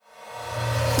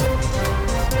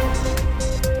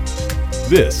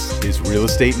This is Real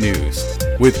Estate News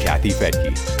with Kathy Fettke.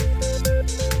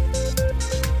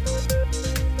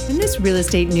 In this Real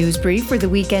Estate News Brief for the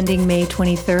week ending May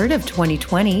 23rd of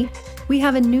 2020, we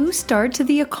have a new start to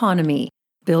the economy,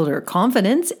 builder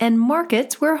confidence, and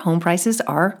markets where home prices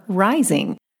are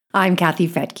rising. I'm Kathy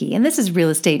Fettke, and this is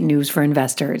Real Estate News for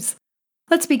Investors.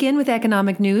 Let's begin with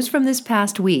economic news from this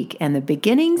past week and the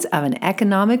beginnings of an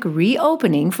economic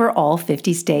reopening for all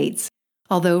 50 states.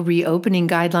 Although reopening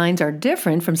guidelines are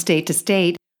different from state to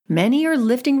state, many are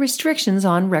lifting restrictions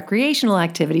on recreational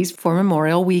activities for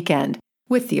Memorial Weekend,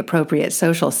 with the appropriate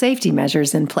social safety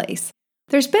measures in place.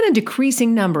 There's been a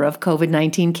decreasing number of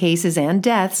COVID-19 cases and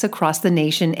deaths across the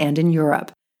nation and in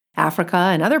Europe. Africa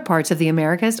and other parts of the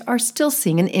Americas are still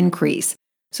seeing an increase,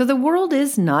 so the world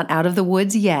is not out of the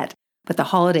woods yet, but the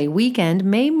holiday weekend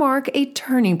may mark a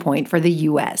turning point for the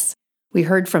U.S. We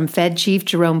heard from Fed Chief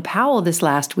Jerome Powell this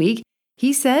last week.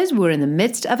 He says we're in the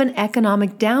midst of an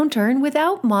economic downturn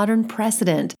without modern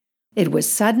precedent. It was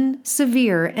sudden,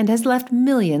 severe, and has left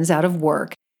millions out of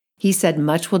work. He said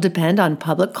much will depend on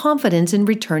public confidence in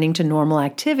returning to normal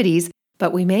activities,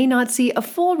 but we may not see a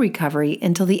full recovery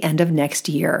until the end of next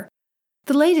year.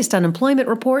 The latest unemployment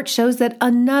report shows that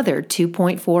another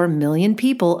 2.4 million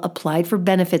people applied for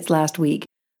benefits last week,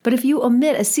 but if you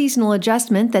omit a seasonal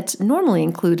adjustment that's normally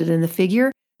included in the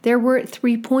figure, there were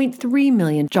 3.3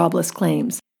 million jobless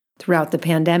claims. Throughout the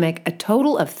pandemic, a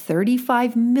total of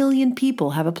 35 million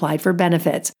people have applied for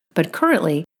benefits, but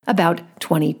currently, about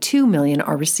 22 million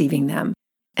are receiving them.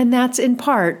 And that's in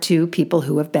part to people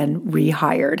who have been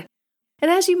rehired. And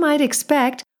as you might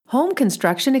expect, home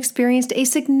construction experienced a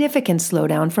significant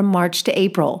slowdown from March to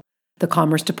April. The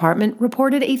Commerce Department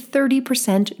reported a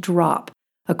 30% drop.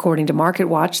 According to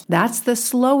MarketWatch, that's the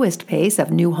slowest pace of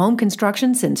new home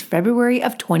construction since February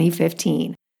of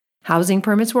 2015. Housing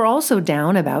permits were also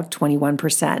down about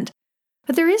 21%.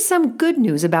 But there is some good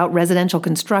news about residential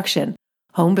construction.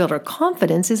 Homebuilder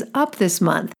confidence is up this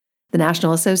month. The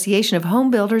National Association of Home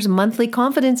Builders Monthly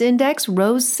Confidence Index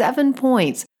rose 7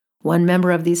 points. One member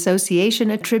of the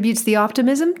association attributes the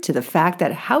optimism to the fact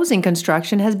that housing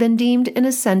construction has been deemed an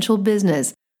essential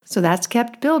business, so that's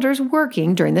kept builders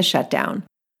working during the shutdown.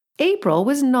 April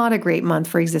was not a great month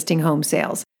for existing home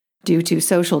sales. Due to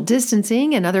social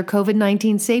distancing and other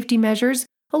COVID-19 safety measures,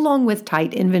 along with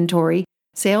tight inventory,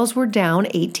 sales were down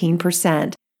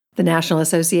 18%. The National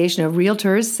Association of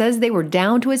Realtors says they were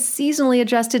down to a seasonally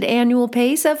adjusted annual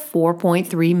pace of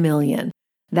 4.3 million.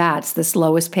 That's the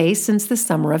slowest pace since the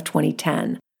summer of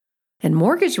 2010. And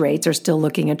mortgage rates are still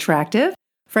looking attractive.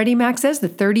 Freddie Mac says the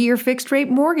 30-year fixed-rate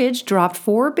mortgage dropped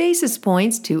 4 basis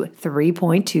points to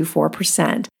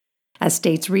 3.24%. As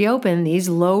states reopen, these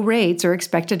low rates are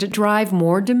expected to drive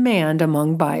more demand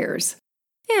among buyers.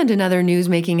 And in other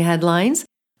news-making headlines,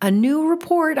 a new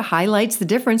report highlights the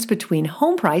difference between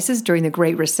home prices during the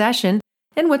Great Recession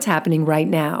and what's happening right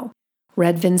now.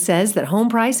 Redfin says that home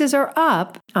prices are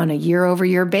up on a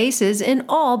year-over-year basis in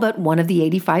all but one of the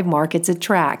 85 markets it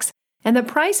tracks, and the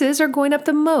prices are going up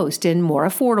the most in more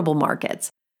affordable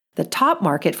markets. The top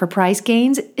market for price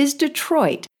gains is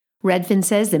Detroit. Redfin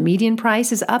says the median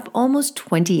price is up almost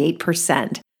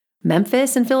 28%.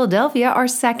 Memphis and Philadelphia are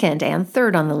second and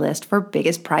third on the list for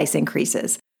biggest price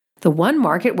increases. The one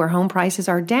market where home prices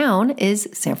are down is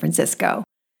San Francisco.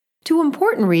 Two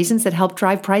important reasons that help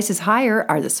drive prices higher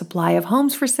are the supply of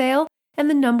homes for sale and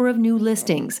the number of new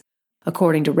listings.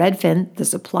 According to Redfin, the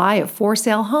supply of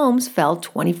for-sale homes fell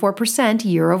 24%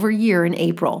 year over year in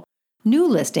April. New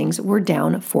listings were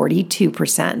down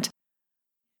 42%.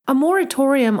 A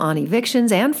moratorium on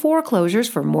evictions and foreclosures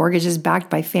for mortgages backed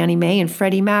by Fannie Mae and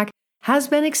Freddie Mac has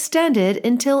been extended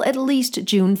until at least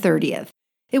June 30th.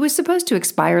 It was supposed to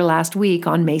expire last week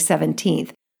on May 17th,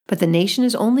 but the nation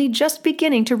is only just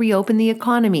beginning to reopen the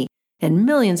economy, and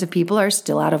millions of people are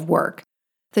still out of work.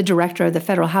 The director of the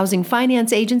Federal Housing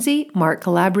Finance Agency, Mark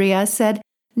Calabria, said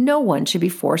no one should be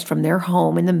forced from their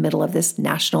home in the middle of this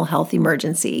national health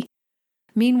emergency.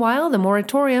 Meanwhile, the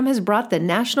moratorium has brought the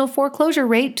national foreclosure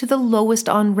rate to the lowest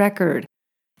on record.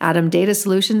 Adam Data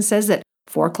Solutions says that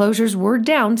foreclosures were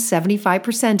down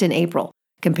 75% in April,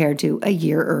 compared to a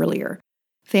year earlier.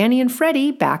 Fannie and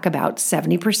Freddie back about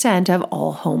 70% of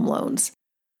all home loans.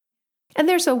 And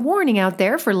there's a warning out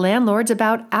there for landlords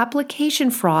about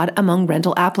application fraud among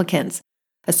rental applicants.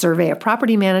 A survey of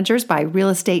property managers by real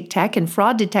estate tech and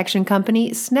fraud detection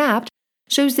company Snapped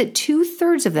shows that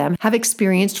 2/3 of them have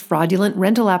experienced fraudulent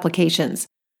rental applications.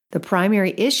 The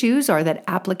primary issues are that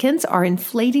applicants are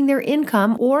inflating their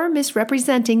income or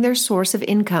misrepresenting their source of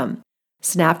income.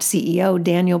 Snapped CEO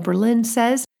Daniel Berlin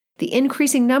says the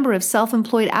increasing number of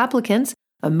self-employed applicants,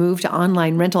 a move to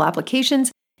online rental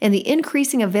applications, and the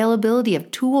increasing availability of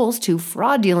tools to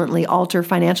fraudulently alter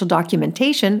financial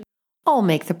documentation all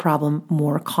make the problem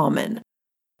more common.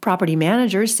 Property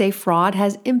managers say fraud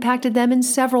has impacted them in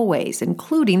several ways,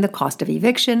 including the cost of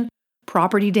eviction,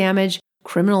 property damage,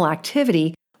 criminal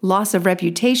activity, loss of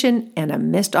reputation, and a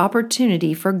missed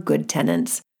opportunity for good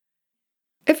tenants.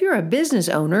 If you're a business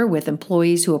owner with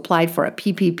employees who applied for a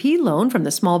PPP loan from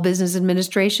the Small Business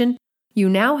Administration, you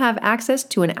now have access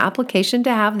to an application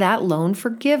to have that loan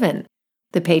forgiven.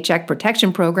 The Paycheck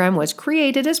Protection Program was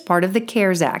created as part of the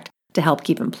CARES Act to help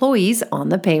keep employees on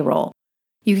the payroll.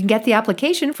 You can get the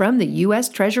application from the U.S.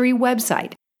 Treasury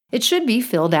website. It should be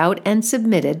filled out and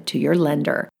submitted to your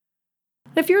lender.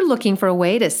 If you're looking for a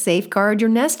way to safeguard your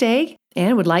nest egg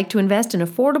and would like to invest in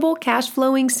affordable,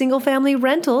 cash-flowing single-family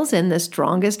rentals in the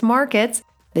strongest markets,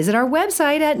 visit our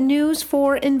website at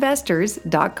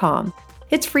newsforinvestors.com.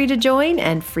 It's free to join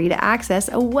and free to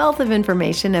access a wealth of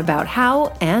information about how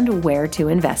and where to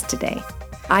invest today.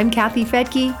 I'm Kathy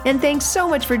Fettke, and thanks so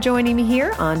much for joining me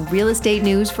here on Real Estate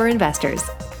News for Investors.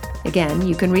 Again,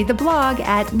 you can read the blog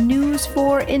at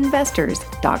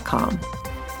newsforinvestors.com.